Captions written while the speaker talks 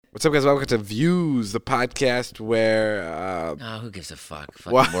What's up, guys? Welcome to Views, the podcast where... who gives a fuck?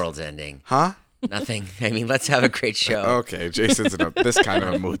 Fucking world's ending. Huh? Nothing. I mean, let's have a great show. Okay, Jason's in this kind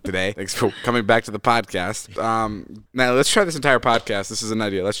of a mood today. Thanks for coming back to the podcast. Now, let's try this entire podcast. This is an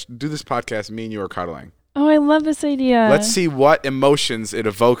idea. Let's do this podcast, me and you are cuddling. Oh, I love this idea. Let's see what emotions it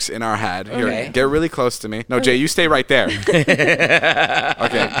evokes in our head. Here, Okay. get really close to me. No, Jay, you stay right there.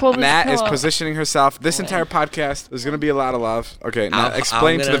 Okay, Pull this Nat is pillow. positioning herself. This entire podcast, there's going to be a lot of love. Okay, now I'm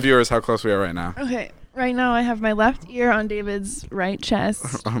explain to the gonna- viewers how close we are right now. Okay, right now I have my left ear on David's right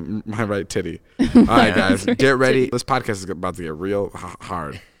chest. My right titty. All right, guys, Right get ready. titty. This podcast is about to get real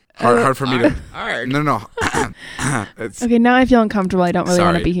hard. Hard for me to... Hard. No. It's, Okay, now I feel uncomfortable. I don't really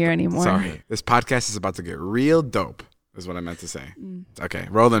want Sorry. to be here anymore. Sorry. This podcast is about to get real dope, is what I meant to say. Okay,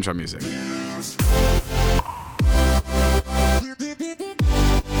 roll the intro music.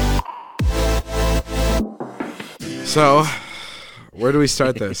 So, where do we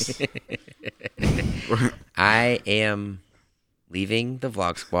start this? I am leaving the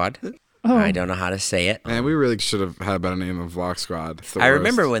Vlog Squad. Oh, I don't know how to say it. Man, we really should have had a better name of Vlog Squad. It's the I worst.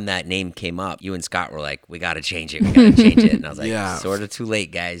 remember when that name came up, you and Scott were like, we got to change it. We got to change it. And I was like, Yeah. sort of too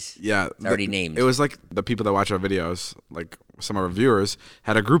late, guys. Yeah, It's already named. It was like the people that watch our videos, like some of our viewers,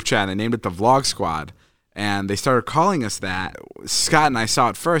 had a group chat and they named it the Vlog Squad. And they started calling us that. Scott and I saw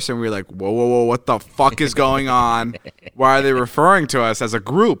it first, and we were like, "Whoa, what the fuck is going on? Why are they referring to us as a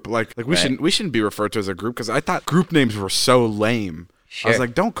group? Like we Right. shouldn't be referred to as a group." Because I thought group names were so lame. I was Sure.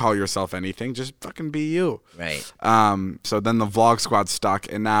 like, "Don't call yourself anything. Just fucking be you." Right. So then the Vlog Squad stuck,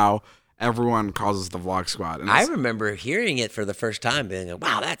 and now everyone calls us the Vlog Squad. And I it's- remember hearing it for the first time, being like,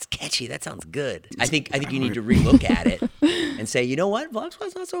 wow, that's catchy. That sounds good. I think you need to relook at it and say, you know what? Vlog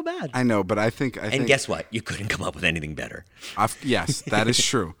Squad's not so bad. I know, but I think. And guess what? You couldn't come up with anything better. Yes, that is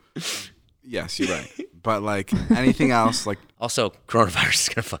true. Yes, you're right. But like anything else, like Also, coronavirus is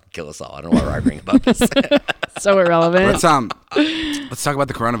going to fucking kill us all. I don't know why we're arguing about this. so irrelevant. let's talk about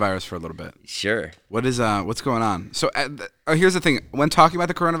the coronavirus for a little bit. Sure. What's going on? So here's the thing: when talking about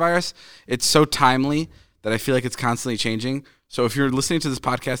the coronavirus, it's so timely that I feel like it's constantly changing. So if you're listening to this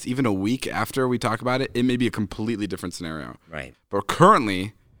podcast even a week after we talk about it, it may be a completely different scenario. Right. But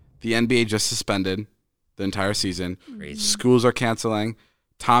currently, the NBA just suspended the entire season. Crazy. Schools are canceling.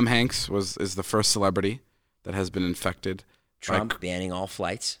 Tom Hanks is the first celebrity that has been infected. Trump banning all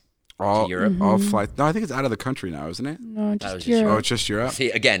flights all to Europe. all flights. No, I think it's out of the country now, isn't it? No, was just just- Oh, Europe. it's just Europe.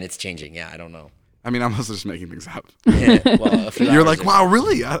 See, again, it's changing. Yeah, I don't know. I mean, I'm also just making things up. Yeah, well, a few You're hours like, ago- wow,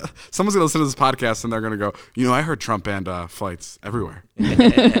 really? Someone's gonna listen to this podcast and they're gonna go, I heard Trump banned flights everywhere.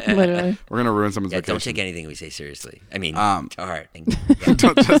 Literally. We're gonna ruin someone's Yeah, vacation. don't take anything we say seriously. I mean, Um, to heart.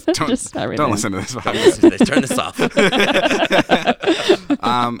 don't Just everything. don't listen to this Don't podcast. listen to this. Turn this off.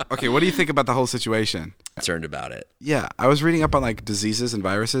 Okay, what do you think about the whole situation? Concerned about it. Yeah, I was reading up on like diseases and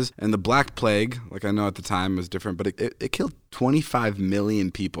viruses, and the Black Plague, like I know at the time was different, but it killed 25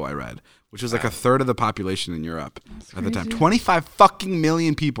 million people. I read, which was like a third of the population in Europe at the time. 25 fucking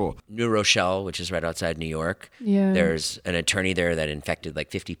million people. New Rochelle, which is right outside New York. Yeah. There's an attorney there that infected like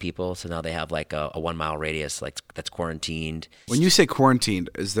 50 people. So now they have like a 1 mile radius like that's quarantined. When you say quarantined,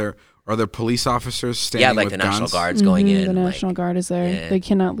 are there police officers standing Yeah, like with the guns? National Guard's going in. The like- National Guard is there. yeah. They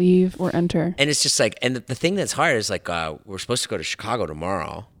cannot leave or enter. And it's just like, and the thing that's hard is like, we're supposed to go to Chicago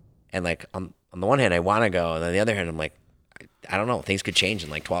tomorrow. And like, on the one hand, I want to go. And on the other hand, I'm like, I don't know. Things could change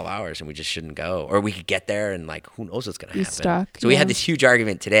in like 12 hours and we just shouldn't go. Or we could get there and like, who knows what's going to Be happen. stuck, So we had yeah. this huge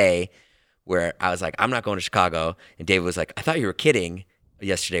argument today where I was like, I'm not going to Chicago. And David was like, I thought you were kidding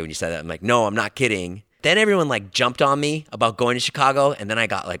yesterday when you said that. I'm like, no, I'm not kidding. Then everyone like jumped on me about going to Chicago. And then I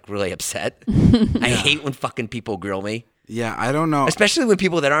got like really upset. I hate when fucking people grill me. Yeah, I don't know. Especially when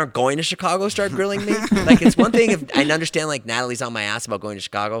people that aren't going to Chicago start grilling me. Like, it's one thing if I understand, like, Natalie's on my ass about going to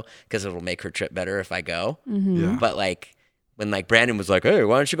Chicago because it'll make her trip better if I go. Yeah. But, like, when, like, Brandon was like, hey,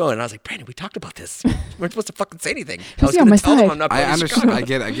 why don't you go? And I was like, Brandon, we talked about this. We weren't supposed to fucking say anything. I was he on going my to tell them side? I'm not I going to understand.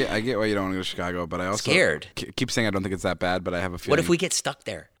 Chicago. I get why you don't want to go to Chicago, but I also Scared. keep saying I don't think it's that bad, but I have a feeling. What if we get stuck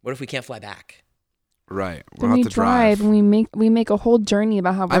there? What if we can't fly back? Right, Then we'll we have to drive and we make a whole journey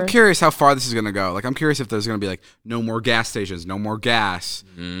about how I'm we're curious how far this is gonna go. Like, I'm curious if there's gonna be like no more gas stations, no more gas.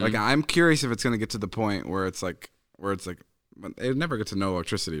 Like, I'm curious if it's gonna get to the point where it's like it never gets to no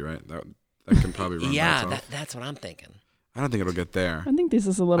electricity, right? That can probably run by Yeah, itself. that's what I'm thinking. I don't think it'll get there. I think this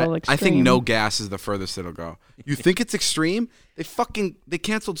is a little I extreme. think no gas is the furthest it'll go. You think it's extreme? They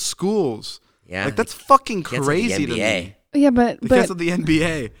canceled schools. Yeah. Like, that's fucking Canceled the crazy to NBA. me. Yeah, but They canceled the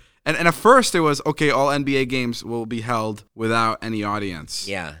NBA. And at first it was, okay, all NBA games will be held without any audience.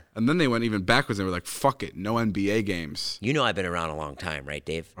 Yeah. And then they went even backwards and were like, fuck it, no NBA games. You know I've been around a long time, right,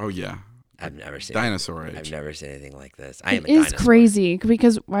 Dave? Oh, yeah. I've never seen Dinosaur age. I've never seen anything like this. I am It a is dinosaur. crazy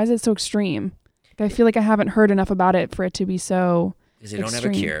because why is it so extreme? Like, I feel like I haven't heard enough about it for it to be so Because they don't have a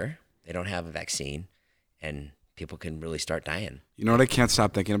extreme. cure, they don't have a vaccine, and people can really start dying. You know what I can't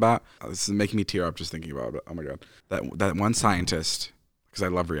stop thinking about? This is making me tear up just thinking about it. Oh my God. That one scientist, because I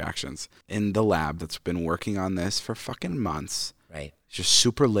love reactions, in the lab that's been working on this for fucking months. Right. It's just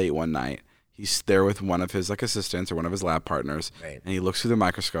super late one night. He's there with one of his like assistants or one of his lab partners. Right. And he looks through the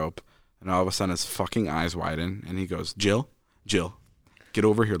microscope and all of a sudden his fucking eyes widen and he goes, Jill, get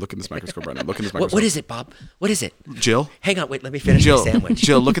over here. Look in this microscope right now. Look in this microscope. What is it, Bob? What is it? Jill? Hang on, wait, let me finish Jill, my sandwich.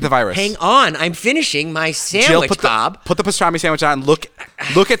 Jill, look at the virus. Hang on, I'm finishing my Jill, sandwich, Bob. put the pastrami sandwich on. Look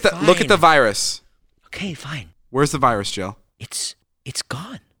at the Fine. virus. Okay, fine. Where's the virus, Jill? It's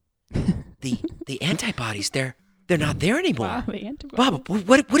gone. The antibodies, they're not there anymore. Wow, the antibodies. Bob,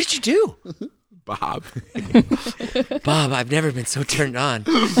 what did you do? Bob. Bob, I've never been so turned on.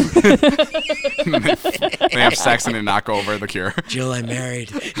 They have sex and they knock over the cure. Jill, I'm married.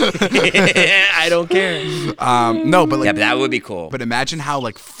 I don't care. No, but like, Yeah, but that would be cool. but imagine how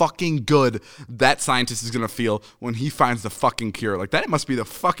like fucking good that scientist is gonna feel when he finds the fucking cure. Like that must be the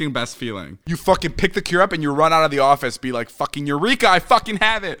fucking best feeling. You fucking pick the cure up and you run out of the office, be like fucking Eureka, I fucking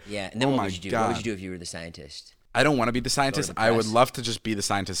have it. Yeah, and then Oh what my would you do? God. What would you do if you were the scientist? I don't want to be the scientist. the I would press. love to just be the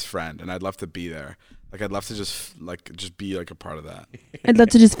scientist's friend, and I'd love to be there. Like I'd love to just be like a part of that. I'd love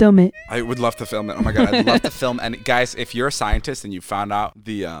to just film it. I would love to film it. Oh my God, I'd love to film. And guys, if you're a scientist and you found out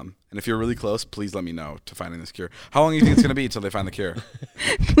the and if you're really close, please let me know to finding this cure. How long do you think it's gonna be until they find the cure?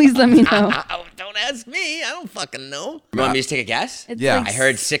 Please let me know. Don't ask me. I don't fucking know. You want me to take a guess? It's Yeah. like I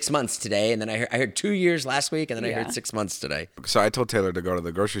heard 6 months today, and then I heard 2 years last week, and then I Yeah. heard 6 months today. So I told Taylor to go to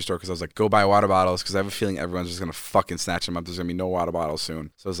the grocery store because I was like, go buy water bottles because I have a feeling everyone's just gonna fucking snatch them up. There's gonna be no water bottles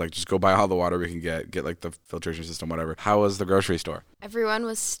soon. So I was like, just go buy all the water we can get like the filtration system, whatever. How was the grocery store? Everyone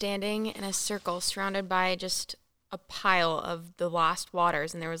was standing in a circle surrounded by just a pile of the lost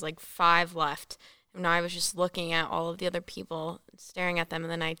waters, and there was like 5 left. And I was just looking at all of the other people, staring at them,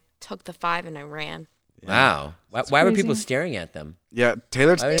 and then I took the 5 and I ran. Wow. Why were people crazy. staring at them? Yeah,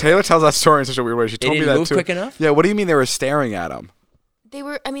 Taylor Why- Taylor tells that story in such a weird way. She told me didn't that move too. quick enough? Yeah, what do you mean they were staring at him? They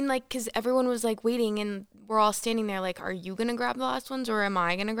were, I mean, like, because everyone was like waiting, and we're all standing there like, are you going to grab the last ones, or am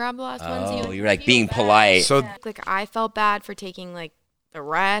I going to grab the last ones? Oh, you were like being polite. So Like, I felt bad for taking like the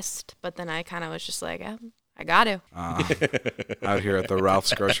rest, but then I kind of was just like, I got to. out here at the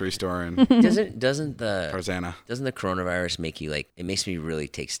Ralph's grocery store in doesn't the Tarzana. coronavirus make you like? It makes me really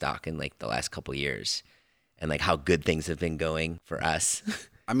take stock in like the last couple years, and like how good things have been going for us.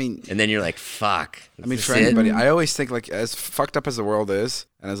 I mean, And then you're like, fuck. I mean, is for this it? anybody, I always think like as fucked up as the world is,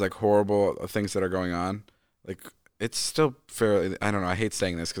 and as like horrible things that are going on, like it's still fairly. I don't know. I hate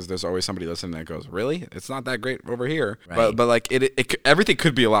saying this because there's always somebody listening that goes, "Really? It's not that great over here." Right. But like everything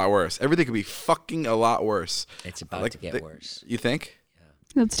could be a lot worse. Everything could be fucking a lot worse. It's about Like, to get worse. You think?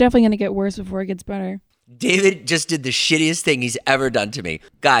 It's definitely going to get worse before it gets better. David just did the shittiest thing he's ever done to me.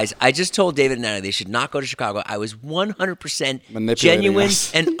 Guys, I just told David and Natalie they should not go to Chicago. I was 100% Manipulating genuine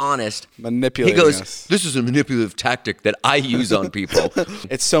us. and honest. Manipulating He goes, us. this is a manipulative tactic that I use on people.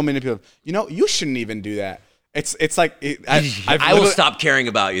 It's so manipulative. You know, you shouldn't even do that. It's like I've I will literally- stop caring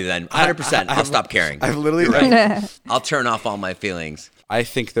about you then. 100%. I'll stop caring. I've literally. I'll turn off all my feelings. I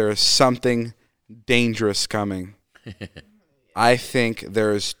think there is something dangerous coming. I think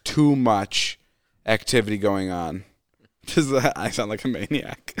there is too much activity going on. I sound like a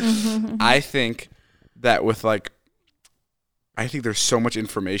maniac. I think that with like, I think there's so much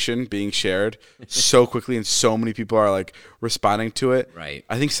information being shared so quickly, and so many people are like responding to it. Right.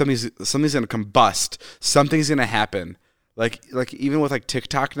 I think something's gonna combust. Something's gonna happen. Like even with like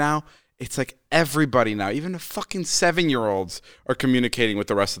TikTok now, it's like everybody now, even the fucking 7-year-olds are communicating with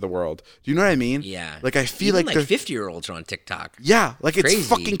the rest of the world. Do you know what I mean? Yeah. Like I feel Even like like they're 50-year-olds are on TikTok. yeah, like it's Crazy.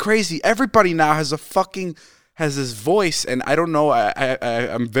 fucking crazy. Everybody now has this voice, and I don't know.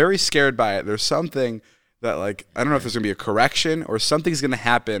 I'm very scared by it. There's something that like I don't know if there's gonna be a correction or something's gonna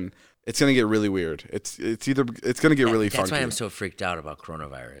happen. It's gonna get really weird. It's gonna get really That's funky. why I'm so freaked out about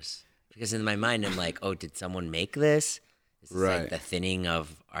coronavirus. Because in my mind, I'm like, oh, did someone make this? Is this Right. like the thinning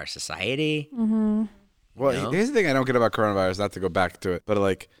of our society? Well, you know? here's the thing I don't get about coronavirus. Not to go back to it, but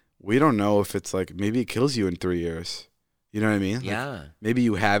like we don't know if it's like maybe it kills you in 3 years. You know what I mean? Like, Yeah. maybe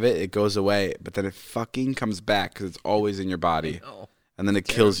you have it, it goes away, but then it fucking comes back because it's always in your body, Oh, and then it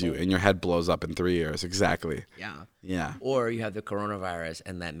kills you, and your head blows up in 3 years. Exactly. yeah. Yeah. Or you have the coronavirus,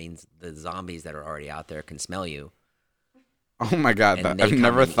 and that means the zombies that are already out there can smell you. Oh my god, And that, they I've come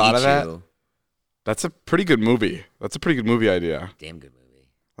never and thought eat of that. you. That's a pretty good movie. That's a pretty good movie idea. Damn good movie.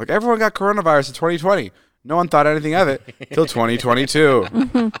 Like everyone got coronavirus in 2020. No one thought anything of it till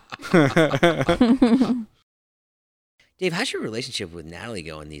 2022. Dave, how's your relationship with Natalie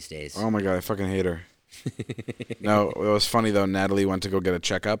going these days? Oh my God, I fucking hate her. No, it was funny though. Natalie went to go get a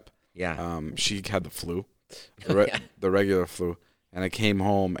checkup. Yeah. She had the flu, the regular flu. And I came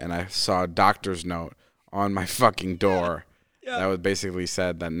home and I saw a doctor's note on my fucking door. Yeah. That was basically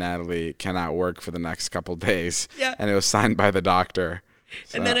said that Natalie cannot work for the next couple days. Yeah. And it was signed by the doctor.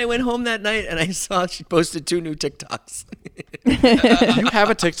 So. And then I went home that night and I saw she posted 2 new TikToks. You have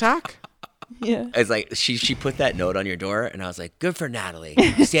a TikTok? Yeah. I was like, she put that note on your door, and I was like, good for Natalie,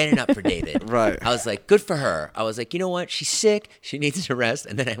 standing up for David. Right. I was like, good for her. I was like, you know what? She's sick. She needs to rest.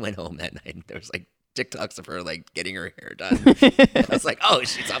 And then I went home that night, and there was like TikToks of her like getting her hair done. I was like, oh,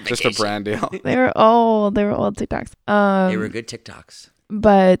 she's on vacation. Just a brand deal. They were old TikToks. They were good TikToks.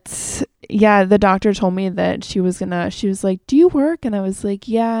 But yeah, the doctor told me that she was like, do you work? And I was like,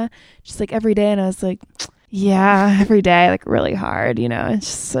 yeah. She's like, every day. And I was like, yeah, every day, like really hard, you know. It's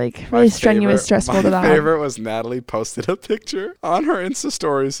just like really strenuous, stressful to that. My favorite was Natalie posted a picture on her Insta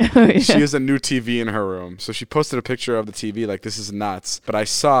stories. Oh, yeah. She has a new TV in her room. So she posted a picture of the TV like, this is nuts. But I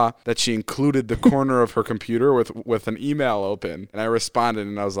saw that she included the corner of her computer with an email open. And I responded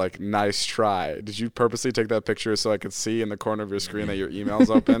and I was like, nice try. Did you purposely take that picture so I could see in the corner of your screen that your email's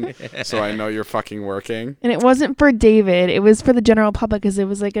open? So I know you're fucking working? And it wasn't for David. It was for the general public because it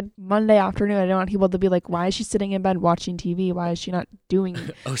was like a Monday afternoon. I didn't want people to be like, why is she sitting in bed watching TV? Why is she not doing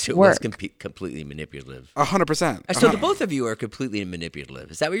Oh, so work? it was completely manipulative. 100%. So the both of you are completely manipulative.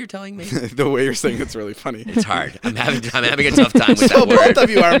 Is that what you're telling me? The way you're saying it's really funny. It's hard. I'm having a tough time with So that word. both of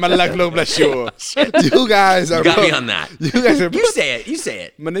you are You guys are You got me both- on that. You guys are You say it. You say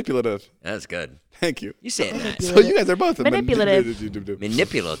it. manipulative. That's good. Thank you. You say it, Nat. So you guys are both Manipulative.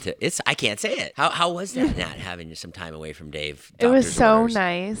 Manipulative. I can't say it. How was that, Nat, having some time away from Dave? It was Doctor's so orders?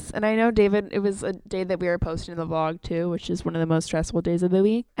 nice. And I know David, it was a day that we were posting in the vlog too, which is one of the most stressful days of the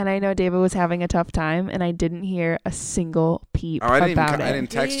week. And I know David was having a tough time and I didn't hear a single peep I about it.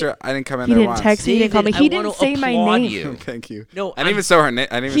 didn't text her. I didn't come in He there didn't once. text me. He didn't call me. David, He I didn't want to say my applaud name. you. Thank you. No, I didn't even say her name.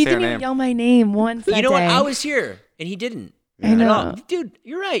 I didn't He even say her didn't even name. yell my name once that You know what? day. I was here and he didn't. I know. At all. Dude,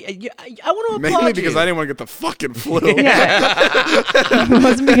 you're right. I want to applaud Mainly you. because I didn't want to get the fucking flu. Yeah. It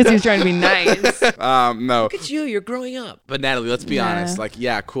wasn't because he was trying to be nice. No. Look at you. You're growing up. But Natalie, let's be Yeah. honest. Like,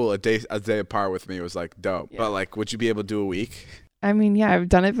 yeah, cool. A day apart with me was like dope. Yeah. But like, would you be able to do a week? I mean, yeah, I've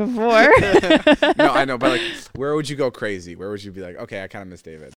done it before. No, I know. But like, where would you go crazy? Where would you be like, okay, I kind of miss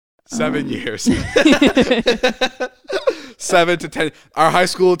David. 7 years. 7 to 10. Our high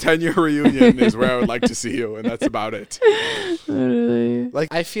school 10-year reunion is where I would like to see you, and that's about it. Literally. Like,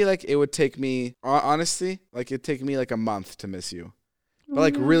 I feel like it would take me, honestly, like it'd take me like a month to miss you, but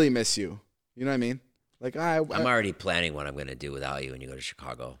like really miss you. You know what I mean? Like I'm already planning what I'm going to do without you when you go to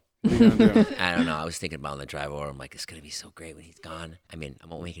Chicago. what are you gonna do? I don't know. I was thinking about on the drive over. I'm like, it's going to be so great when he's gone. I mean, I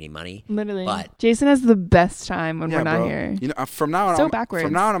won't make any money. Literally. But- Jason has the best time when we're not bro. here. You know, from now on, So backwards.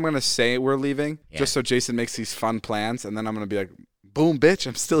 From now on, I'm gonna say we're leaving, Yeah. just so Jason makes these fun plans, and then I'm gonna be like, "Boom, bitch,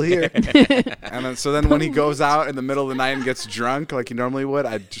 I'm still here." And then when he goes out in the middle of the night and gets drunk like he normally would,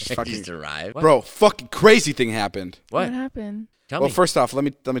 I just fucking Just arrive. bro, fucking crazy thing happened. What What? happened? Tell Well, me. first off, let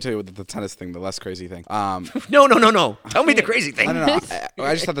me tell you what the tennis thing, the less crazy thing. No. Tell me the crazy thing. I don't know.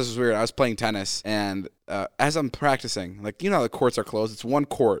 I just thought this was weird. I was playing tennis, and as I'm practicing, like, you know how the courts are closed? It's one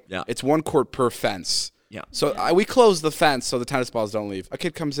court. Yeah. It's one court per fence. Yeah. So we close the fence so the tennis balls don't leave. A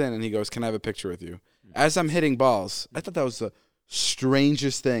kid comes in, and he goes, "Can I have a picture with you?" As I'm hitting balls, I thought that was the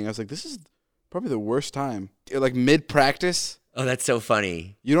strangest thing. I was like, this is probably the worst time. Like, mid-practice. Oh, that's so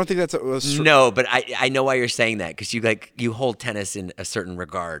funny. You don't think that's No, but I know why you're saying that because you hold tennis in a certain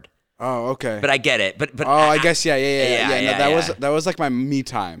regard. Oh, okay. But I get it. But oh, I guess, yeah. Yeah, No, yeah. that was like my me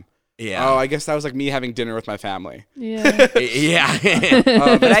time. Yeah. Oh, I guess that was like me having dinner with my family. Yeah. Yeah.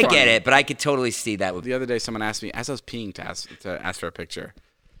 Oh, But I that's get fine. it. But I could totally see that. With The other day, someone asked me, as I was peeing, to ask for a picture.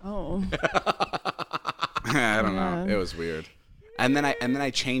 Oh. I don't know. Yeah. It was weird. And then I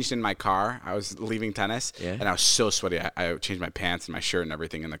changed in my car. I was leaving tennis, Yeah. and I was so sweaty. I changed my pants and my shirt and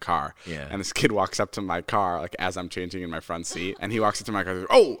everything in the car. Yeah. And this kid walks up to my car, like as I'm changing in my front seat, and he walks up to my car. And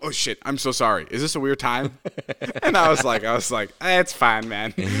goes, oh shit! I'm so sorry. Is this a weird time? And I was like, it's fine,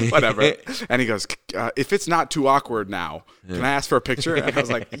 man. Whatever. And he goes, if it's not too awkward now, can I ask for a picture? And I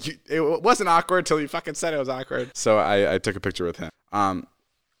was like, it wasn't awkward till you fucking said it was awkward. So I took a picture with him.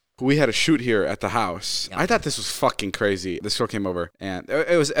 We had a shoot here at the house. Yeah. I thought this was fucking crazy. This girl came over, and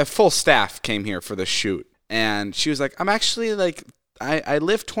it was a full staff came here for the shoot. And she was like, I'm actually like, I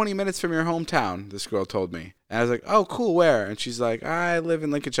live 20 minutes from your hometown, this girl told me. And I was like, oh, cool, where? And she's like, I live in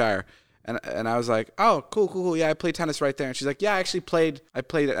Lincolnshire. And I was like, oh, cool. Yeah, I played tennis right there. And she's like, yeah, I played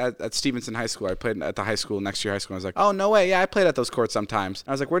at Stevenson High School. I played at the high school, next year high school. I was like, oh, no way. Yeah, I played at those courts sometimes. And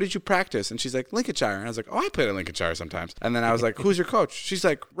I was like, where did you practice? And she's like, Lincolnshire. And I was like, oh, I played at Lincolnshire sometimes. And then I was like, who's your coach? She's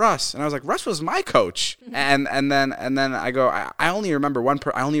like, Russ. And I was like, Russ was my coach. And then I go, I only remember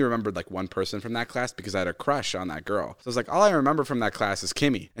I only remembered like one person from that class because I had a crush on that girl. So I was like, all I remember from that class is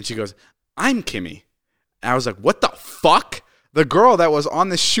Kimmy. And she goes, I'm Kimmy. And I was like, what the fuck? The girl that was on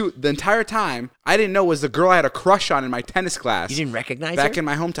the shoot the entire time, I didn't know was the girl I had a crush on in my tennis class. You didn't recognize her? Back in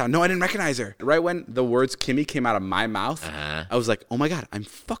my hometown. No, I didn't recognize her. Right when the words Kimmy came out of my mouth, I was like, oh my God, I'm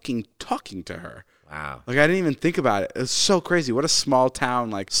fucking talking to her. Wow. Like, I didn't even think about it. It was so crazy. What a small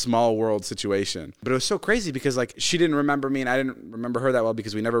town, like, small world situation. But it was so crazy because, like, she didn't remember me and I didn't remember her that well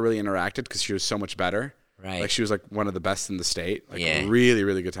because we never really interacted because she was so much better. Right. Like, she was, like, one of the best in the state. Like, Yeah. a really,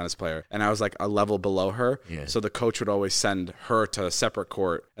 really good tennis player. And I was, like, a level below her. Yeah. So the coach would always send her to a separate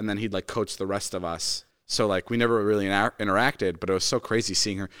court, and then he'd, like, coach the rest of us. So, like, we never really interacted, but it was so crazy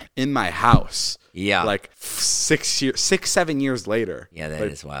seeing her in my house. Yeah. Like, 7 years later. Yeah, that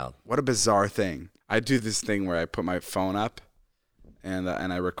Like, is wild. What a bizarre thing. I do this thing where I put my phone up and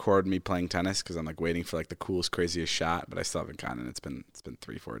I record me playing tennis because I'm like waiting for like the coolest, craziest shot, but I still haven't gotten it. It's been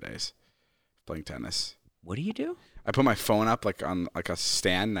 3-4 days playing tennis. What do you do? I put my phone up like on like a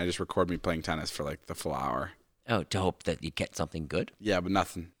stand and I just record me playing tennis for like the full hour. Oh, to hope that you get something good? Yeah, but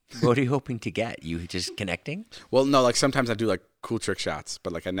nothing. What are you hoping to get? You just connecting? Well, no, like sometimes I do like cool trick shots,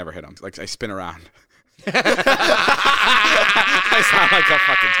 but like I never hit them. Like I spin around. I sound like a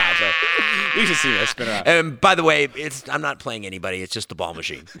fucking toddler. You should see me. I spin around. And by the way, I'm not playing anybody. It's just the ball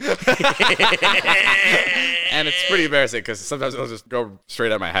machine. And it's pretty embarrassing because sometimes it'll just go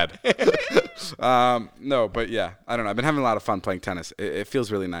straight at my head. No, but yeah, I don't know. I've been having a lot of fun playing tennis. It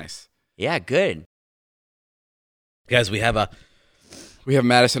feels really nice. Yeah, good. Guys, we have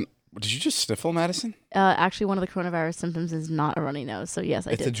Madison. Did you just sniffle, Madison? Actually, one of the coronavirus symptoms is not a runny nose. So yes,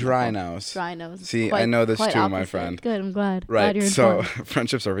 I did. It's a dry sniffle. nose. Dry nose. See, Quite- I know this quite too, my opposite. friend. Good. I'm glad. Right. Glad you're So informed.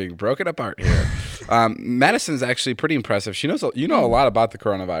 friendships are being broken apart here. Madison's actually pretty impressive. She knows a lot about the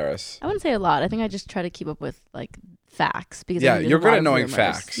coronavirus. I wouldn't say a lot. I think I just try to keep up with like facts because I Yeah, think there's you're a good lot at of knowing rumors.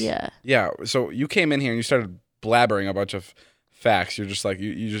 facts. Yeah. Yeah. So you came in here and you started blabbering a bunch of facts. You're just like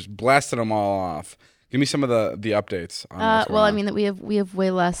you just blasted them all off. Give me some of the updates. On what's going Well, I on. mean that we have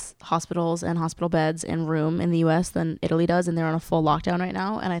way less hospitals and hospital beds and room in the U.S. than Italy does, and they're on a full lockdown right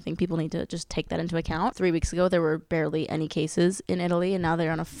now. And I think people need to just take that into account. 3 weeks ago, there were barely any cases in Italy, and now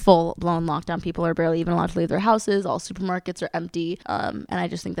they're on a full-blown lockdown. People are barely even allowed to leave their houses. All supermarkets are empty. And I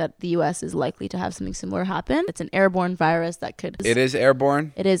just think that the U.S. is likely to have something similar happen. It's an airborne virus that could. It is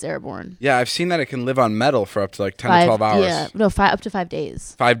airborne. It is airborne. Yeah, I've seen that it can live on metal for up to like 10 to 12 hours. Yeah, no, up to 5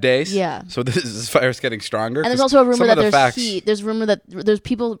 days. 5 days? Yeah. So this is this virus getting stronger? And there's 'Cause also a rumor some that of the there's facts- heat. There's rumor that there's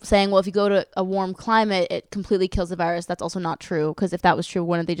people saying, well, if you go to a warm climate, it completely kills the virus. That's also not true, because if that was true,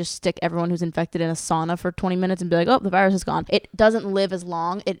 wouldn't they just stick everyone who's infected in a sauna for 20 minutes and be like, oh, the virus is gone? It doesn't live as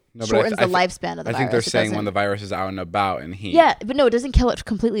long. It No, but shortens I the lifespan of the I virus. think they're It saying when doesn't- the virus is out and about and heat. Yeah, but no, it doesn't kill it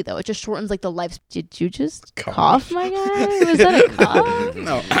completely, though. It just shortens like the life. Did you just Cough. cough, my guy? Was that a cough?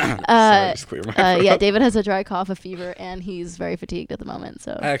 No. Sorry, just clear my throat. Yeah, David has a dry cough, a fever, and he's very fatigued at the moment.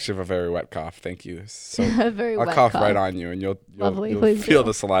 So I actually have a very wet cough. Thank you. So a very I'll wet cough right on you and you'll Lovely, please feel do.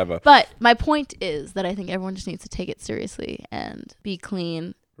 the saliva. But my point is that I think everyone just needs to take it seriously and be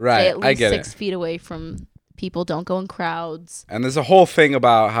clean. Stay Right. at least I get 6 it. feet away from people. Don't go in crowds. And there's a whole thing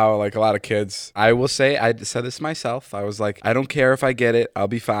about how like a lot of kids, I will say, I said this myself. I was like, I don't care if I get it. I'll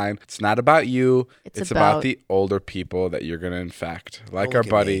be fine. It's not about you. It's about about- the older people that you're going to infect. Like Look our at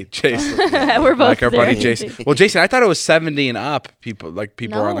buddy me. Jason. We're both Like our buddy there. Jason. Well, Jason, I thought it was 70 and up. People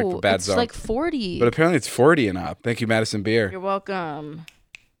are on like the bad it's zone. like 40. But apparently it's 40 and up. Thank you, Madison Beer. You're welcome.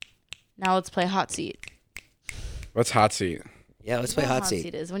 Now let's play hot seat. What's hot seat? Yeah, let's play You know what hot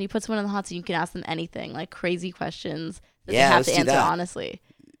seat. is when you put someone in the hot seat, you can ask them anything, like crazy questions that Yeah, they have let's to do answer that. honestly.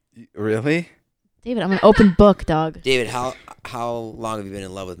 Really? David, I'm an open book, dog. David, how long have you been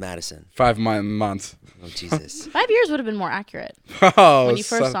in love with Madison? 5 months. Oh, Jesus. 5 years would have been more accurate Oh, when you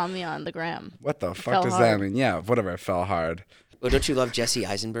first son- saw me on the gram. What the fuck fell does hard. that mean? Yeah, whatever. It fell hard. Well, don't you love Jesse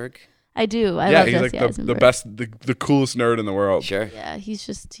Eisenberg? I do. I yeah, love he's Jesse like the Eisenberg. best, the coolest nerd in the world. Sure. Yeah, he's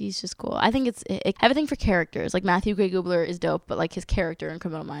just cool. I think it's everything for characters. Like Matthew Gray Gubler is dope, but like his character in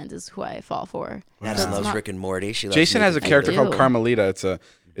Criminal Minds is who I fall for. Madison It's loves not- Rick and Morty. She loves Jason has a Naked character I called do. Carmelita. It's a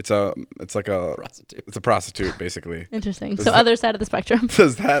It's like a Prostitute. It's a prostitute basically. Interesting. Does So that- other side of the spectrum.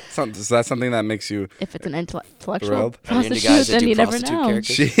 Is that something that makes you? If it's an intellectual Thrilled. Are you into prostitute, guys that then do you never prostitute know.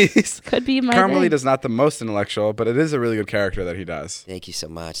 characters? Jeez. Could be my Carmelita thing. is not the most intellectual, but it is a really good character that he does. Thank you so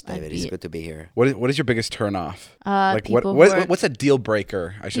much, I'd David. It's be- good to be here. What is your biggest turn off? Like people who are- what's a deal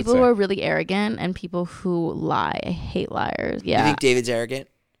breaker? I should People say. who are really arrogant and people who lie. I hate liars. You Yeah. think David's arrogant?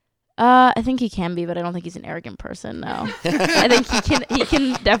 I think he can be, but I don't think he's an arrogant person. No, I think he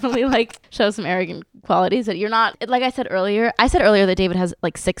can definitely like show some arrogant qualities that you're not. Like I said earlier that David has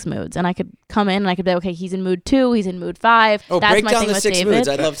like 6 moods, and I could come in and I could be okay. He's in mood 2. He's in mood 5. Oh, That's break my down thing the with 6 David. moods.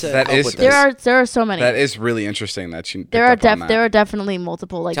 I'd love to That help is- with this. There are so many. That is really interesting that you. there are picked up on that. there are definitely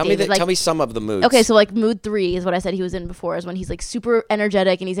multiple like Tell David. me some of the moods. Okay, so like mood 3 is what I said he was in before, is when he's like super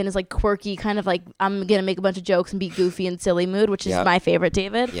energetic and he's in his like quirky kind of like I'm gonna make a bunch of jokes and be goofy and silly mood, which is Yeah. my favorite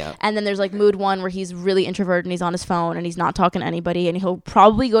David. Yeah. And then there's like mood 1 where he's really introverted and he's on his phone and he's not talking to anybody and he'll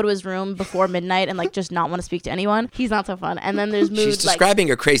probably go to his room before midnight and like just not want to speak to anyone. He's not so fun. And then there's mood She's like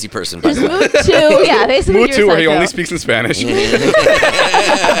describing a crazy person, by there's the way. mood 2. Yeah, basically Mood you're 2 where he psycho. only speaks in Spanish.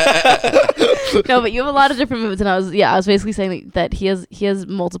 No, but you have a lot of different moods, and I was basically saying that he has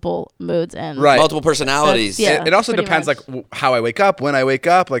multiple moods and Right. Multiple personalities. Yeah. It also pretty depends much. like how I wake up, when I wake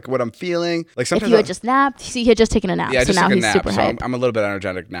up, like what I'm feeling. Like If sometimes you I'll- had just napped, see, he had just taken a nap, Yeah, I so just now took a he's nap, super so hyped. I'm a little bit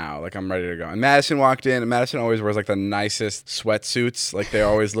energetic now. Like I'm ready to go. And Madison walked in, and Madison always wears like the nicest sweatsuits. Like they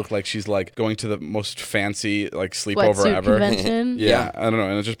always look like she's like going to the most fancy like sleepover Sweatsuit ever. convention. Yeah, I don't know,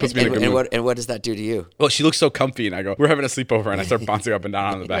 and it just puts me in a good And mood. what does that do to you? Well, she looks so comfy, and I go, "We're having a sleepover," and I start bouncing up and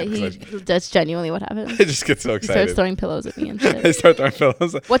down on the back. 'cause That's genuinely what happens. I just get so He starts excited. throwing pillows at me and I shit. start throwing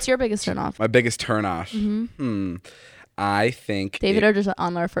pillows. What's your biggest turn off? My biggest turn off. I think David are just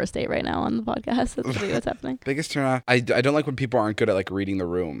on our first date right now on the podcast. That's really what's happening. biggest turn off. I don't like when people aren't good at like reading the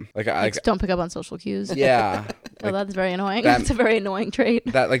room. Like I Like, don't pick up on social cues. yeah. Oh, that's very annoying. that- That's a very annoying trait.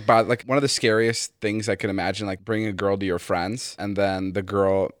 That like one of the scariest things I could imagine, like bringing a girl to your friends and then the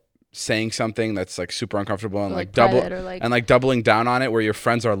girl saying something that's like super uncomfortable and Or, like double private or, like- and like doubling down on it where your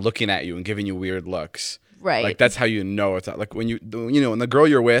friends are looking at you and giving you weird looks. Right. Like that's how you know it's like when when the girl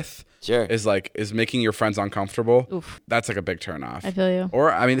you're with Sure. is making your friends uncomfortable. Oof. That's like a big turn off. I feel you.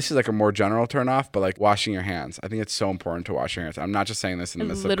 Or I mean, this is like a more general turn off, but like washing your hands. I think it's so important to wash your hands. I'm not just saying this in I the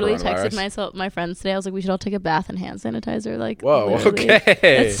midst literally of coronavirus. texted my friends today. I was like, we should all take a bath and hand sanitizer. Like, Whoa, literally. okay.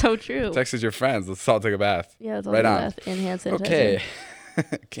 That's so true. Texted your friends. Let's all take a bath. Yeah, it's all Right right on. bath and hand sanitizer. Okay.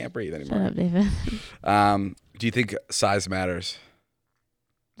 Can't breathe Shut anymore. up, David. Do you think size matters?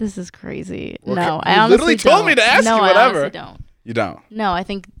 This is crazy. Well, No, you I honestly literally told me don't. to ask no, you I whatever. honestly don't. You don't. No, I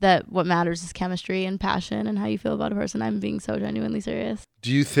think that what matters is chemistry and passion and how you feel about a person. I'm being so genuinely serious.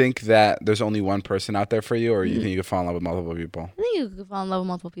 Do you think that there's only one person out there for you, or you Mm. think you could fall in love with multiple people? I think you could fall in love with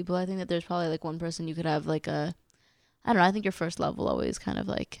multiple people. I think that there's probably like one person you could have like a, I don't know. I think your first love will always kind of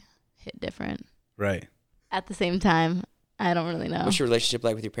like hit different. Right. At the same time, I don't really know. What's your relationship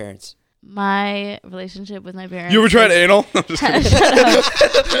like with your parents? My relationship with my parents. You ever tried is- anal? I'm just kidding. Shut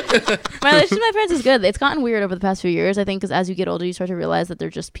up. My relationship with my parents is good. It's gotten weird over the past few years, I think, because as you get older, you start to realize that they're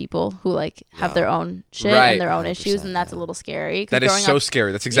just people who like have their own shit Right. and their own 100%, issues, and that's a yeah. little scary. 'cause That is growing so up-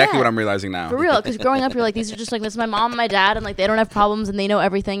 scary. That's exactly Yeah. what I'm realizing now. For real, because growing up, you're like, these are just like, this is my mom and my dad, and like, they don't have problems and they know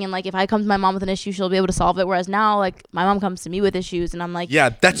everything. And like, if I come to my mom with an issue, she'll be able to solve it. Whereas now, like, my mom comes to me with issues, and I'm like, Yeah,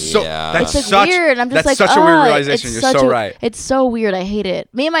 that's so. Yeah. That's it's like such. weird. And I'm just that's like, such a weird "Oh, realization. it's You're such so a- right. It's so weird. I hate it.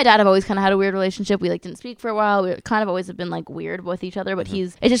 Me and my dad have always kind of had a weird relationship. We like didn't speak for a while. We kind of always have been like weird with each other. But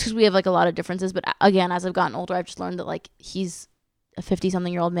it's just because we have like a lot of differences. But again, as I've gotten older, I've just learned that like he's a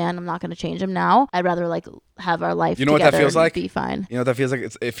 50-something-year-old man. I'm not going to change him now. I'd rather like have our life. You know what that together feels and like? Be fine. You know what that feels like?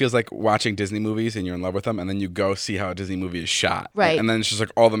 It feels like watching Disney movies and you're in love with them, and then you go see how a Disney movie is shot. Right. And then it's just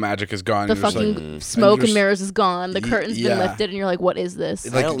like all the magic is gone. The and you're just fucking like, smoke and and you're mirrors is gone. The curtain's been yeah. lifted, and you're like, what is this?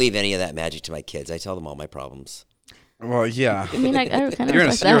 Like- I don't leave any of that magic to my kids. I tell them all my problems. well, yeah. I mean, I kind of You're a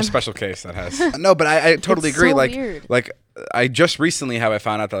respect special that. case that has. No, but I totally It's agree. so like, weird. like I just recently have I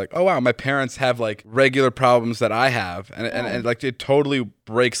found out that like, oh wow, my parents have like regular problems that I have, and like it totally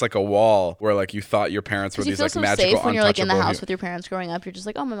breaks like a wall where like you thought your parents were Because you these feel like so magical, safe when you're like in the untouchable house hu- with your parents growing up. You're just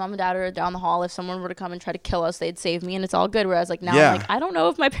like, oh, my mom and dad are down the hall. If someone were to come and try to kill us, they'd save me, and it's all good. Whereas like now, Yeah. I'm like, I don't know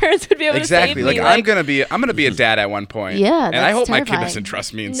if my parents would be able Exactly. to save Like me. I'm gonna be a dad at one point. Yeah, And I that's hope my kid terrifying. doesn't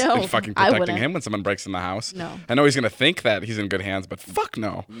trust me in, No, in fucking I protecting wouldn't. him when someone breaks in the house. No. I know he's gonna think that he's in good hands, but fuck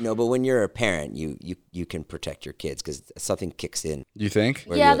no. No, but when you're a parent, you can protect your kids because something kicks in. You think?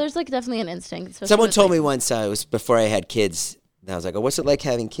 Where Yeah, you- there's like definitely an instinct. especially Someone with, told like, me once, it was before I had kids, and I was like, oh, what's it like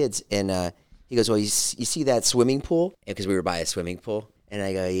having kids? And he goes, well, you see that swimming pool? Because we were by a swimming pool. And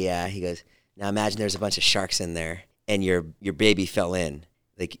I go, yeah. He goes, now imagine there's a bunch of sharks in there, and your baby fell in.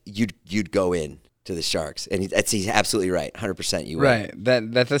 Like, you'd go in. to the Sharks. And he's absolutely right. 100% you would. Right.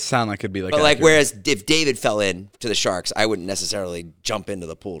 That does sound like it'd be like. But like, accurate. whereas if David fell in to the Sharks, I wouldn't necessarily jump into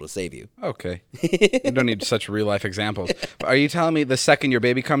the pool to save you. Okay. You don't need such real life examples. But are you telling me the second your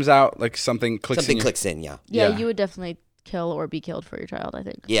baby comes out, like something clicks Something in clicks in, yeah. Yeah, you would definitely kill or be killed for your child, I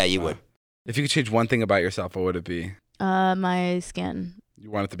think. Yeah, you would. If you could change one thing about yourself, what would it be? My skin. You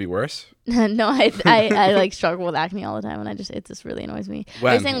want it to be worse? No, I like struggle with acne all the time, and it just really annoys me.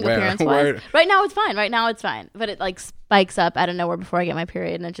 When? Are you saying like Where? appearance-wise? Where? Right now it's fine. But it like spikes up out of nowhere before I get my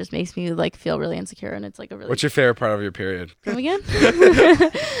period, and it just makes me like feel really insecure, and it's like a really. What's your favorite part of your period? Come again?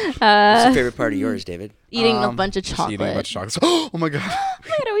 What's your favorite part of yours, David? Eating a bunch of Just chocolate. Eating a bunch of chocolate. Oh my god.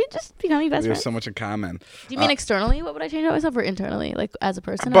 Wait, are we just becoming best We have friends? so much in common. Do you mean externally? What would I change about myself, or internally, like as a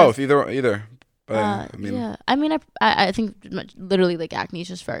person? Both, either. But I mean, yeah. I mean, I think literally like acne is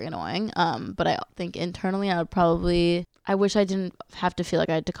just very annoying. But I think internally I wish I didn't have to feel like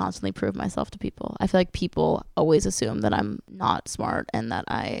I had to constantly prove myself to people. I feel like people always assume that I'm not smart and that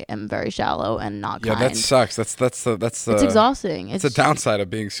I am very shallow and not yeah, kind. that sucks. That's the. It's exhausting. It's a downside of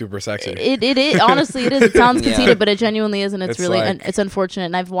being super sexy. It honestly it is. It sounds Yeah. conceited, but it genuinely is, and it's really like- it's unfortunate.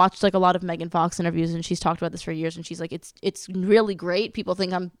 And I've watched like a lot of Megan Fox interviews, and she's talked about this for years. And she's like, it's really great. People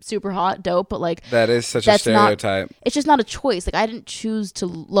think I'm super hot, dope, but like That is such a that's not- stereotype. it's just not a choice. Like I didn't choose to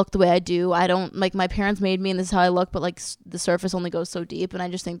look the way I do. I don't like my parents made me, and this is how I look. But like the surface only goes so deep, and I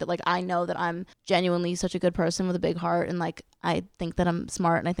just think that like I know that I'm genuinely such a good person with a big heart, and like I think that I'm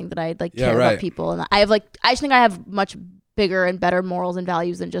smart, and I think that I like Yeah, care right. about people, and I just think I have much bigger and better morals and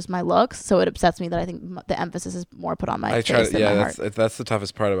values than just my looks. So it upsets me that I think the emphasis is more put on my I face try. than my heart. That's the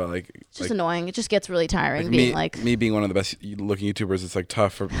toughest part about like. It's just annoying. It just gets really tiring Like being me, like me being one of the best looking YouTubers, it's like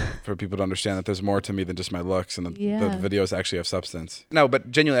tough for people to understand that there's more to me than just my looks, and the Yeah. videos actually have substance. No,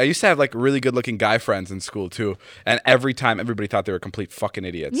 but genuinely, I used to have like really good looking guy friends in school too, and every time everybody thought they were complete fucking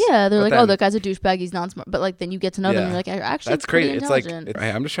idiots. yeah, they're But like, then- oh, that guy's a douchebag. He's not smart. But like then you get to know them, Yeah. and you're like, you're actually That's pretty crazy. It's like intelligent.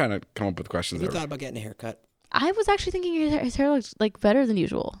 hey, I'm just trying to come up with questions. Have you that thought about getting a haircut? I was actually thinking his hair looks like better than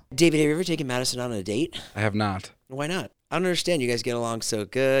usual. David, have you ever taken Madison on a date? I have not. Why not? I don't understand. You guys get along so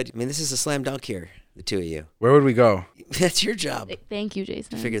good. I mean, this is a slam dunk here, the two of you. Where would we go? That's your job. Thank you,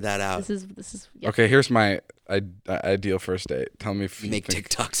 Jason. Figure that out. This is yeah. Okay, here's my ideal first date. Tell me if you Make think-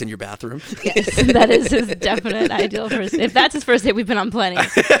 TikToks in your bathroom. Yes, that is his definite ideal first. If that's his first date, we've been on plenty.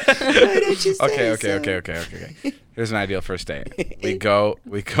 Okay. Here's an ideal first date. We go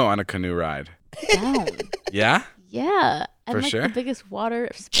on a canoe ride. Down. Yeah? Yeah. I'm For like sure? the biggest water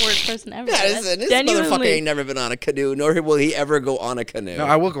sports person ever. Madison, this motherfucker ain't never been on a canoe, nor will he ever go on a canoe. No,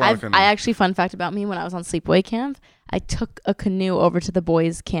 I will go on a canoe. I actually, fun fact about me, when I was on sleepaway camp, I took a canoe over to the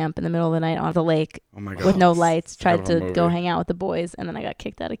boys' camp in the middle of the night on the lake oh my god. with no lights, It's kind tried of a to go movie. hang out with the boys, and then I got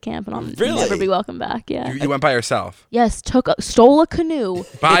kicked out of camp, and I'll Really? never be welcome back. Yeah. You went by yourself. Yes, stole a canoe.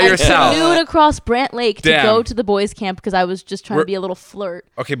 By I yourself. canoed across Brant Lake Damn. to go to the boys' camp because I was just trying We're- to be a little flirt.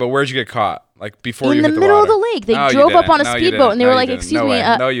 Okay, but where'd you get caught? Like before In you the hit the middle of water? the lake. They No, you drove up didn't. on a No, you speedboat, didn't. and they No, were you like, didn't. "Excuse No me."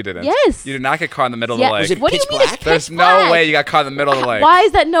 way. No, you didn't. Yes. You did not get caught in the middle Yeah. of the lake. Was it What do you pitch mean black? it's There's pitch no black? way you got caught in the middle of the lake. Why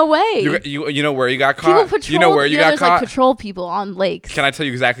is that no way? You know where you got People caught? patrol. You know where you got there's caught? like patrol people on lakes. Can I tell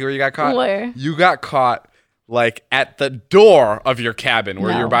you exactly where you got caught? Where? You got caught like at the door of your cabin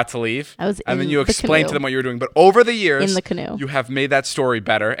where No. you're about to leave. I was and then in you the explained to canoe. them what you were doing. But over the years, In the canoe. you have made that story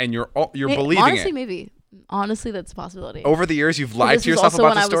better, and you're believing Honestly, it. maybe. Honestly, that's a possibility. Over the years, you've But lied this to was yourself also about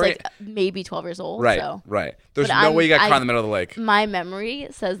when the I was story. like maybe 12 years old. Right, So. right. There's But no way you got caught I- in the middle of the lake. My memory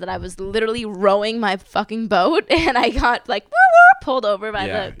says that I was literally rowing my fucking boat, and I got like woo, woo, pulled over by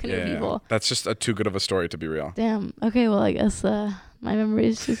the canoe people. That's just too good of a story to be real. Damn. Okay. Well, I guess my memory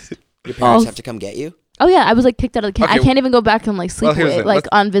is just. Your parents False. have to come get you? Oh yeah, I was like kicked out of the camp. Okay, I can't even go back on like well, here's sleepaway, the- like let's-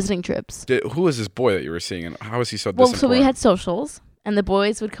 on visiting trips. Who was this boy that you were seeing, and how was he so Well, disimportant? so we had socials, and the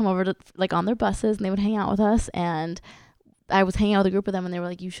boys would come over to like on their buses, and they would hang out with us. And I was hanging out with a group of them, and they were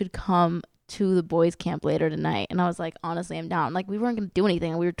like, "You should come to the boys' camp later tonight." And I was like, "Honestly, I'm down." Like we weren't gonna do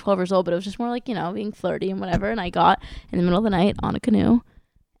anything. We were 12 years old, but it was just more like being flirty and whatever. And I got in the middle of the night on a canoe,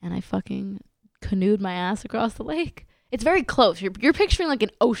 and I fucking canoed my ass across the lake. It's very close. You're picturing like an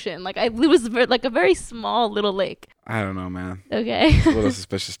ocean. Like it was like a very small little lake. I don't know, man. Okay. It's a little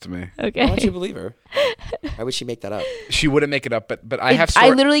suspicious to me. Why don't you Okay. believe her? Why would she make that up? She wouldn't make it up, but I have. I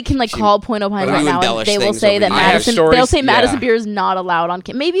literally can like She- call Point O'Pine But right you now, and embellish they will things say over that the years. I have Madison. stories- They'll say Madison yeah. beer is not allowed on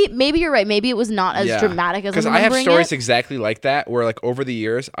camp. Maybe you're right. Maybe it was not as dramatic as because I'm I have remembering stories it. exactly like that where like over the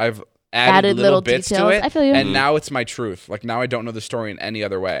years I've Added added little little bits details. to it, I feel you. and now it's my truth. Like now I don't know the story in any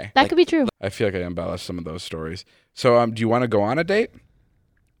other way. That could be true. I feel like I embellished some of those stories. So do you want to go on a date?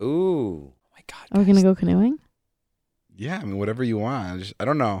 Ooh. Oh my God. Are we gonna go canoeing? Yeah, I mean whatever you want. I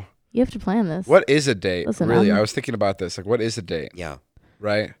don't know. You have to plan this. What is a date? Listen, really, I'm- I was thinking about this. Like, what is a date? Yeah.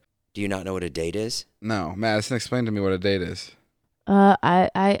 Right? Do you not know what a date is? No, Madison, explain to me what a date is.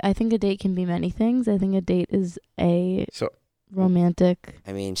 I think a date can be many things. I think a date is a So, romantic.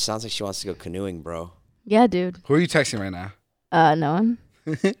 I mean, sounds like she wants to go canoeing, bro. Yeah, dude. who are you texting right now? No one.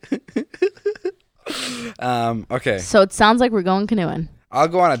 Okay, So it sounds like we're going canoeing. I'll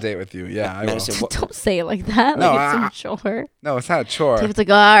go on a date with you. Yeah, I will. Madison, what, Don't say it like that. No, Like it's some chore. No, it's not a chore. David's like,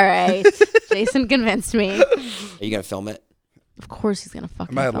 all right. Jason convinced me. are you gonna film it? Of course he's gonna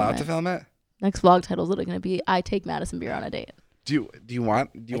fucking. Am I film allowed it. to film it? Next vlog title is literally gonna be "I take Madison Beer on a date." Do you want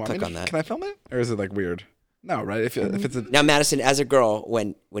I'd me click to, on that. Can I film it, or is it like weird? No, right? If it's a Now, Madison, as a girl,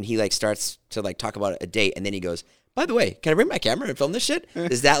 when he like starts to like talk about a date, and then he goes, "By the way, can I bring my camera and film this shit?"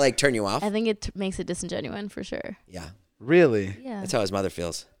 Does that like turn you off? I think it makes it disingenuous for sure. Yeah, really Yeah, that's how his mother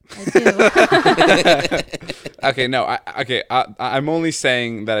feels. I do. okay. No, I'm only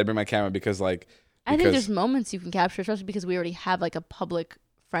saying that I bring my camera because like I think because- there's moments you can capture, especially because we already have like a public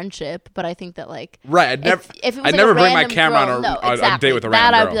friendship. But I think that like right. I'd never. if it was I'd like never a bring my random camera girl, on no, a exactly. date with a that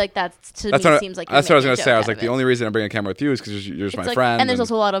random I'd girl. be like that's to That's me what seems like that's what I was gonna gonna say. I was like the only reason I'm bringing a camera with you is because you're just my like, friend. and there's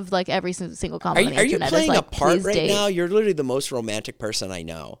also a lot of like every single Are comment. you, on the are you internet playing is, a like, part please right date. now? You're literally the most romantic person I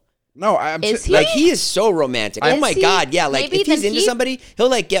know. no, I'm Is he? Like he is so romantic. Oh Is my he? god, yeah. Like Maybe if he's then into he- somebody, he'll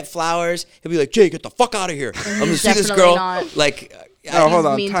like get flowers. He'll be like, "Jay, get the fuck out of here! I'm gonna he's see this definitely girl." not. Like, No, hold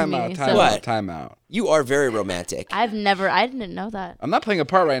on. mean to Time me, out. so- Time What? out. Time out. you are very romantic. I didn't know that. I'm not playing a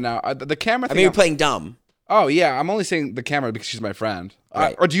part right now. The camera I thing. mean, you're playing dumb. Oh yeah, I'm only saying the camera because she's my friend.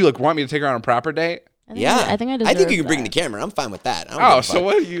 Right. Or do you like want me to take her on a proper date? I think Yeah, I think I I think you deserve can bring the that. camera. I'm fine with that. I don't Oh, give a so fuck.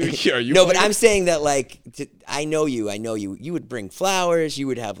 what are you? Are you? No, but playing- I'm saying that like I know you. You would bring flowers. You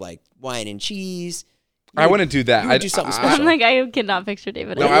would have like wine and cheese. I wouldn't do that. you would I'd do something I- special. I'm like I cannot picture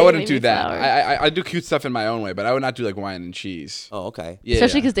David. No, like, I wouldn't giving do me that. flowers. I do cute stuff in my own way, but I would not do like wine and cheese. Oh, okay. Yeah,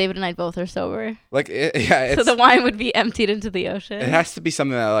 Especially because David and I both are sober, like yeah, so it's, the wine would be emptied into the ocean. it has to be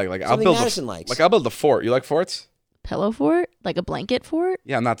something that I like. Like I'll Something build Madison likes. like I'll build a fort. You like forts? Pillow fort, like a blanket fort.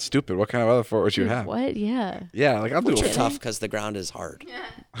 Yeah, I'm not stupid. What kind of other fort would you have? What? Yeah. Yeah, like I'll do Forts a are fort. tough because the ground is hard.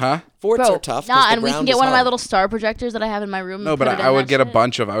 Huh? Forts Bro, are tough. 'cause nah, the and we can ground get is one of my hard. little star projectors that I have in my room. No, and but put it in I would that get a shit.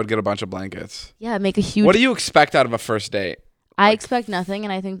 bunch of. I would get a bunch of blankets. Yeah, make a huge. What do you expect out of a first date? I expect nothing,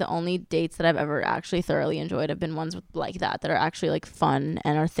 and I think the only dates that I've ever actually thoroughly enjoyed have been ones with, like that are actually like fun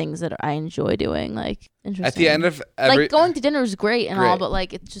and are things that I enjoy doing. Like interesting. At the end of every, like going to dinner is great and all, Great. but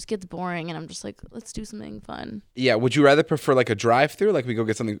like it just gets boring, and I'm just like, let's do something fun. yeah, would you rather prefer like a drive-through, like we go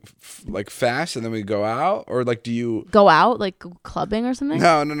get something like fast and then we go out, or like do you? Go out, like go clubbing or something.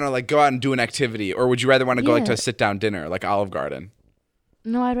 No, like go out and do an activity, or would you rather want to go like to Yeah. a sit-down dinner, like Olive Garden?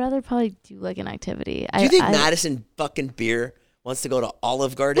 No, I'd rather probably do like an activity. Do you think I Madison fucking Beer wants to go to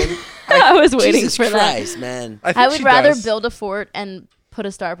Olive Garden? I was waiting Jesus for Christ, man. think that. I would she rather does. build a fort and put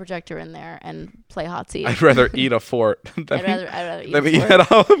a star projector in there and play hot seat. I'd rather eat a fort than I'd rather eat. than a eat fort.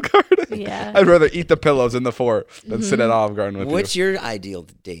 at Olive Garden. Yeah. I'd rather eat the pillows in the fort than sit at Mm-hmm. Olive Garden with What's you. your ideal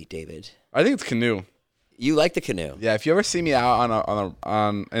date, David? I think it's canoe. You like the canoe. Yeah, if you ever see me out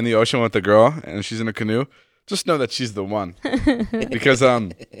on in the ocean with a girl and she's in a canoe, just know that she's the one. Because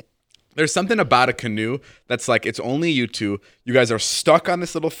there's something about a canoe that's like it's only you two. You guys are stuck on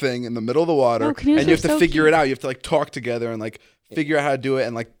this little thing in the middle of the water, Oh, canoes and you are have to so figure cute. it out. You have to like talk together and like figure out how to do it.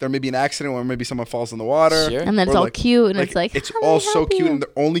 And like there may be an accident or maybe someone falls in the water. Sure. And then it's Or, all like- cute, and it's like it's "How may all I so help cute, you?" and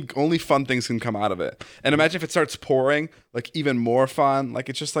the only fun things can come out of it. And imagine if it starts pouring, like even more fun. Like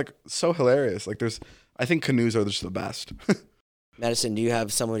it's just like so hilarious. Like I think canoes are just the best. Madison, do you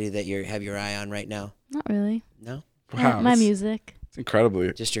have somebody that you have your eye on right now? Not really. No, Wow, my that's- music. It's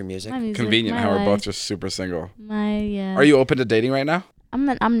incredibly just your music. My music. convenient my how we're life, both just super single. My yeah. Are you open to dating right now?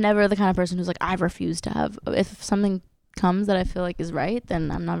 I'm never the kind of person who's like I refuse to have. If something comes that I feel like is right, then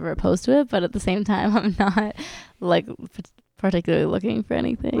I'm never opposed to it. But at the same time, I'm not like particularly looking for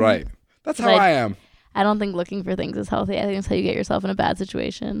anything. Right. That's how But I am. I don't think looking for things is healthy. I think that's how you get yourself in a bad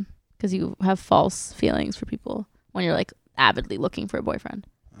situation because you have false feelings for people when you're like avidly looking for a boyfriend.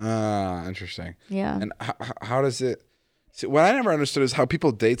 Ah, interesting. Yeah. And how does it? See, what I never understood is how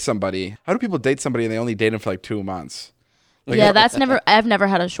people date somebody. How do people date somebody and they only date them for like 2 months? Like, yeah, that's never. I've never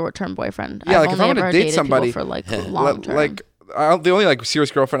had a short-term boyfriend. Yeah, I've like, if only I'm gonna ever date dated people somebody- for like Li- long-term. like the only like serious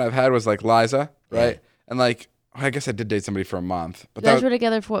girlfriend I've had was like Liza, right? And like I guess I did date somebody for a month, but you guys that were was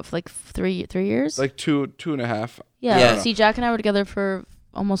together for what? For like three years? like two and a half. yeah. Yeah. See, Jack and I were together for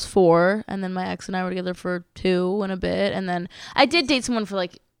almost 4, and then my ex and I were together for 2 and a bit, and then I did date someone for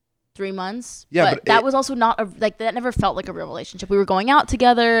like 3 months. Yeah, but but that it- was also not that never felt like a real relationship. We were going out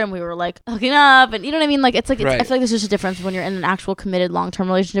together and we were like hooking up, and you know what I mean. Like it's like I Right. feel like there's just a difference when you're in an actual committed long-term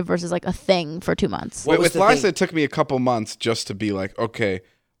relationship versus like a thing for 2 months. What was With the Liza, thing- it took me a couple months just to be like, okay,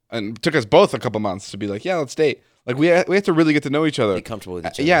 and it took us both a couple months to be like, yeah, let's date. Like we have to really get to know each other. Be comfortable with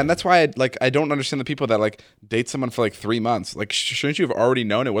each other. Yeah, and that's why I don't understand the people that like date someone for like 3 months. Like shouldn't you have already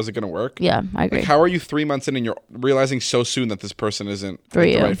known it wasn't going to work? Yeah, I agree. Like how are you 3 months in and you're realizing so soon that this person isn't For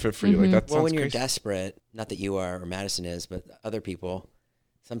like, you. the right fit for you? Like that Well, sounds when you're crazy. desperate, not that you are or Madison is, but other people,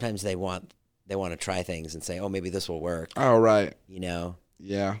 sometimes they want to try things and say, oh, maybe this will work. Oh right. You know.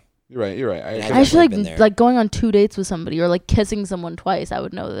 Yeah. You're right. And I I've feel been like there. like going on 2 dates with somebody or like kissing someone twice, I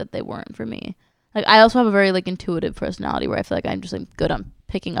would know that they weren't for me. Like I also have a very like intuitive personality where I feel like I'm just like good on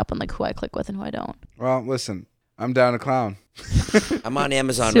picking up on like who I click with and who I don't. Well, listen, I'm down to clown. I'm on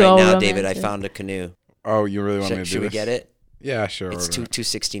Amazon So right now, David. I romantic. found a canoe. Oh, you really want me to do Should we this? get it? Yeah, sure. It's order it.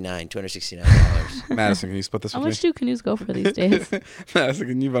 $269. Madison, can you split this How with much do canoes go for these days? me? Madison,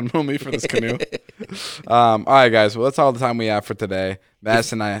 can you unroll me for this canoe? All right, guys. Well, that's all the time we have for today.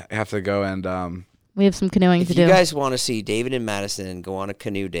 Madison and I have to go and We have some canoeing If to you do. guys want to see David and Madison go on a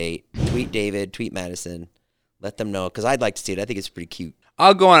canoe date, tweet David, tweet Madison. Let them know because I'd like to see it. I think it's pretty cute.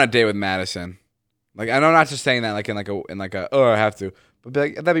 I'll go on a date with Madison. Like I know, I'm not just saying that like in like a oh I have to, but be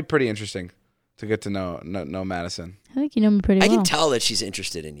like, that'd be pretty interesting to get to know Madison. I think you know me pretty I well. can tell that she's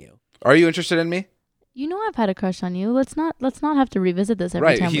interested in you. Are you interested in me? You know I've had a crush on you. Let's not have to revisit this every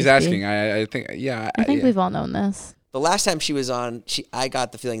Right. time. He's we asking. speak. I think yeah. I think yeah. we've all known this. The last time she was on, I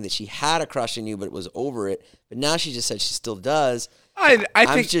got the feeling that she had a crush on you, but it was over it. But now she just said she still does. I I'm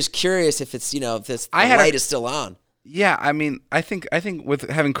think just curious if it's if this the I had a- light is still on. yeah. I mean, I think with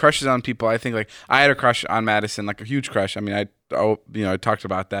having crushes on people, I think like I had a crush on Madison, like a huge crush. I mean, I talked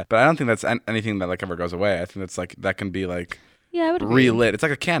about that, but I don't think that's anything that like ever goes away. I think that's like that can be like Yeah, I would agree. relit. It's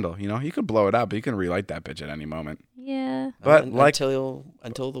like a candle, you could blow it out, but you can relight that bitch at any moment. Yeah, But like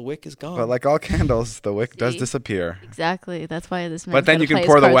until the wick is gone. but like all candles, the wick does See? disappear. exactly. That's why this. But then you can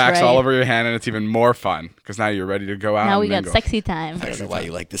pour the wax all over your hand, and it's even more fun because now you're ready to go out. Now and we got mingle. sexy time. I don't know why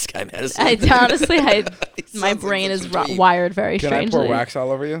you like this guy, Madison. I honestly, He my sounds brain like is such a dweeb. wired very Can I strangely. pour wax all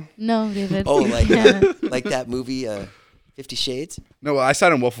over you? No, David. Oh, you like can't. like that movie, 50 Shades. No, well, I saw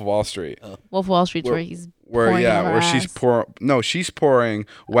it in Wolf of Wall Street. Wolf of Wall Street, Where- where he's Where pouring it on where her she's ass. she's pouring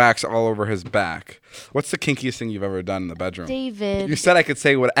wax all over his back. What's the kinkiest thing you've ever done in the bedroom? David. You said I could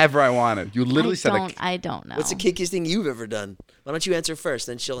say whatever I wanted. You literally said I don't know. What's the kinkiest thing you've ever done? Why don't you answer first,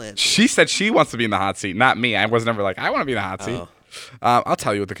 then she'll answer. she said she wants to be in the hot seat, not me. I was never like I want to be in the hot seat. Oh. I'll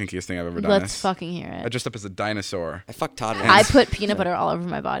tell you what the kinkiest thing I've ever done Let's is. fucking hear I it. dressed up as a dinosaur. I fucked Todd. I once. put peanut butter all over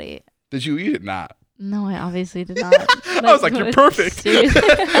my body. Did you eat it? Not. No, I obviously did not. I was like, you're perfect. Seriously?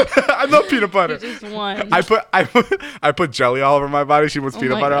 I love peanut butter. Just one. I put jelly all over my body. She puts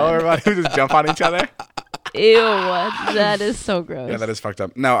peanut my butter all God. over her body. We just jump on each other. Ew, that is so gross. Yeah, that is fucked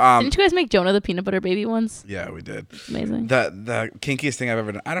up. No, Didn't you guys make Jonah the peanut butter baby once? yeah, we did. Amazing. The kinkiest thing I've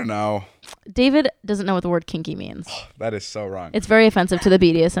ever done. I don't know. David doesn't know what the word kinky means. That is so wrong. It's very offensive to the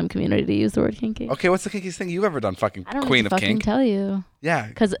BDSM community to use the word kinky. Okay, what's the kinkiest thing you've ever done? Fucking I don't queen know of fucking kink. tell you. Yeah.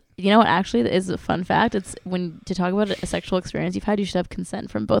 Because you know what actually is a fun fact? It's when to talk about a sexual experience you've had, you should have consent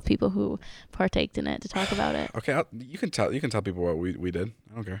from both people who partaked in it to talk about it. Okay, you can tell people what we did.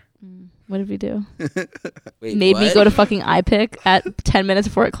 I don't care. What did we do? Wait, Made me what? go to fucking iPick at 10 minutes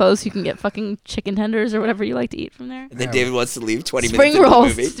before it closed so you can get fucking chicken tenders or whatever you like to eat from there. And then David wants to leave 20 Spring minutes into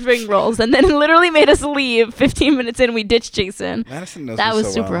rolls, the movie. spring rolls, and then literally made us leave. 15 minutes in, we ditched Jason. Madison knows That me was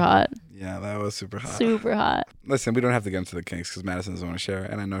so super well. hot. Yeah, that was super hot. Super hot. Listen, we don't have to get into the kinks because Madison doesn't want to share,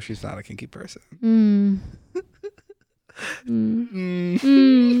 and I know she's not a kinky person.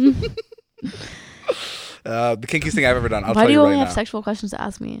 The kinkiest thing I've ever done. I'll Why tell do you you right only now. have sexual questions to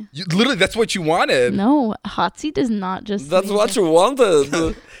ask me? Literally, that's what you wanted. No, hot seat does not just. That's mean- what you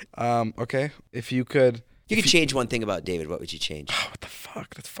wanted. Okay, if you could. If you could change one thing about David, what would you change? What the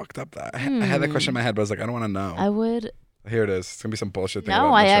fuck? That's fucked up. I had that question in my head, but I was like, I don't want to know. I would. Here it is. It's gonna be some bullshit thing. No,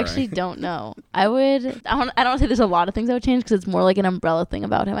 about I maturing. actually don't know. I would. I don't want to say there's a lot of things I would change because it's more like an umbrella thing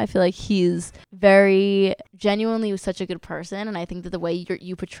about him. I feel like he's very genuinely such a good person, and I think that the way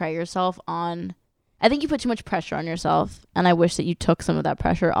you portray yourself on. I think you put too much pressure on yourself, and I wish that you took some of that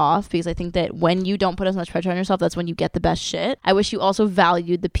pressure off because I think that when you don't put as much pressure on yourself, that's when you get the best shit. I wish you also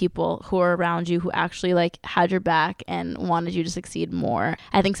valued the people who are around you who actually like had your back and wanted you to succeed more.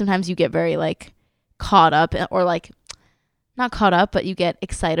 I think sometimes you get very like caught up or like not caught up, but you get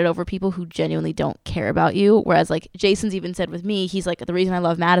excited over people who genuinely don't care about you. Whereas like Jason's even said with me, he's like, the reason I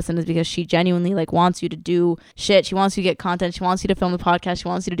love Madison is because she genuinely like wants you to do shit. She wants you to get content. She wants you to film the podcast. She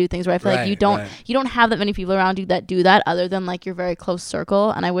wants you to do things where I feel like you don't have that many people around you that do that other than like your very close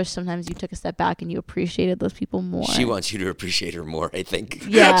circle. And I wish sometimes you took a step back and you appreciated those people more. She wants you to appreciate her more, I think.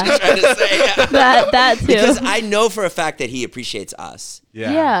 Yeah. That's what I'm trying to say. that too. Because I know for a fact that he appreciates us.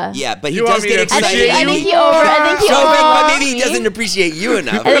 yeah. Yeah, but he You want does me get to excited. appreciate I you think he over. I think he So, over. but maybe me. doesn't appreciate you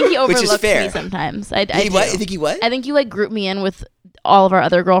enough. I think he which is overlooks fair. me sometimes. I He do. what? You think he what? I think you like group me in with all of our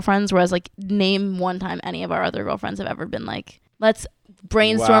other girlfriends, whereas like name one time any of our other girlfriends have ever been like, let's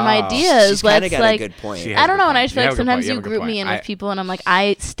brainstorm Wow. ideas. She's kind of Let's got like a good point. She I don't know, and I You just feel have like a good point. sometimes You you have a good group me point. in with people, and I'm like,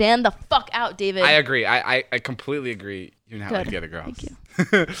 I stand the fuck out, David. I agree. I completely agree. You know how Good. to get a girl. Thank you.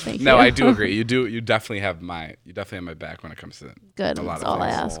 Thank No, you. I do agree. You definitely have my back when it comes to Good. a lot That's of all I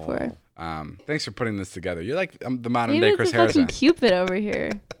things. ask for. Thanks for putting this together. You're like the modern day David's Chris a fucking Harrison. Cupid over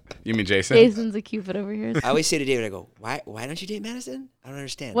here. You mean Jason? Jason's a Cupid over here. I always say to David, I go, why don't you date Madison? I don't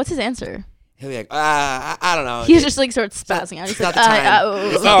understand. What's his answer? He'll be like, I don't know. He just like starts spazzing out. He's it's like, not the time.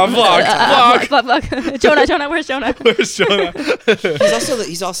 Oh, vlog. fuck. Jonah, where's Jonah? Where's Jonah?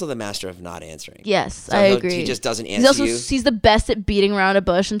 He's also the master of not answering. Yes, So I he agree. just doesn't He's answer also you. he's the best at beating around a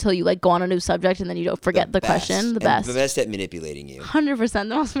bush until you like go on a new subject and then you don't forget the best. question. The And best. The best at manipulating you. 100%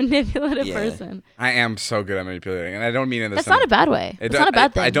 the most manipulative Yeah. person. I am so good at manipulating, and I don't mean in this. That's not a bad way. It's not a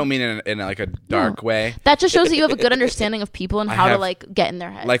bad thing. I don't mean in like a dark way. That just shows that you have a good understanding of people and I how to have- like get in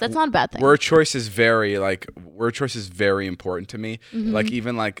their heads. Like That's not a bad thing. Word choice is very important to me. Mm-hmm. Like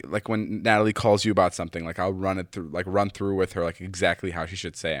even like when Natalie calls you about something, like I'll run through with her like exactly how she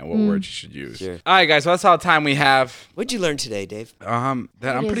should say it and what Mm. words she should use. Sure. All right, guys. Well, that's all the time we have. What'd you learn today, Dave? That I'm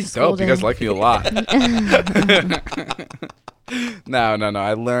It pretty is dope. You guys scolding. like me a lot. No.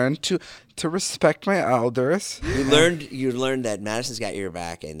 I learned to respect my elders. You learned that Madison's got your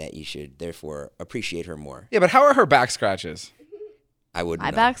back and that you should therefore appreciate her more. Yeah, but how are her back scratches? I wouldn't My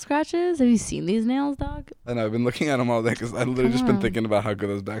know. back scratches? Have you seen these nails, dog? I know I've been looking at them all day because I've literally just Come been on. thinking about how good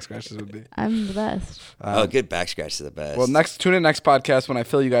those back scratches would be. I'm the best. Oh, good back scratch is the best. Well, tune in next podcast when I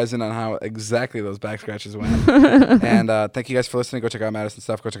fill you guys in on how exactly those back scratches went. And thank you guys for listening. Go check out Madison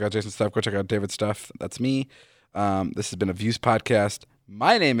stuff. Go check out Jason stuff. Go check out David stuff. That's me. This has been a Views podcast.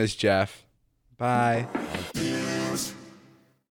 My name is Jeff. Bye.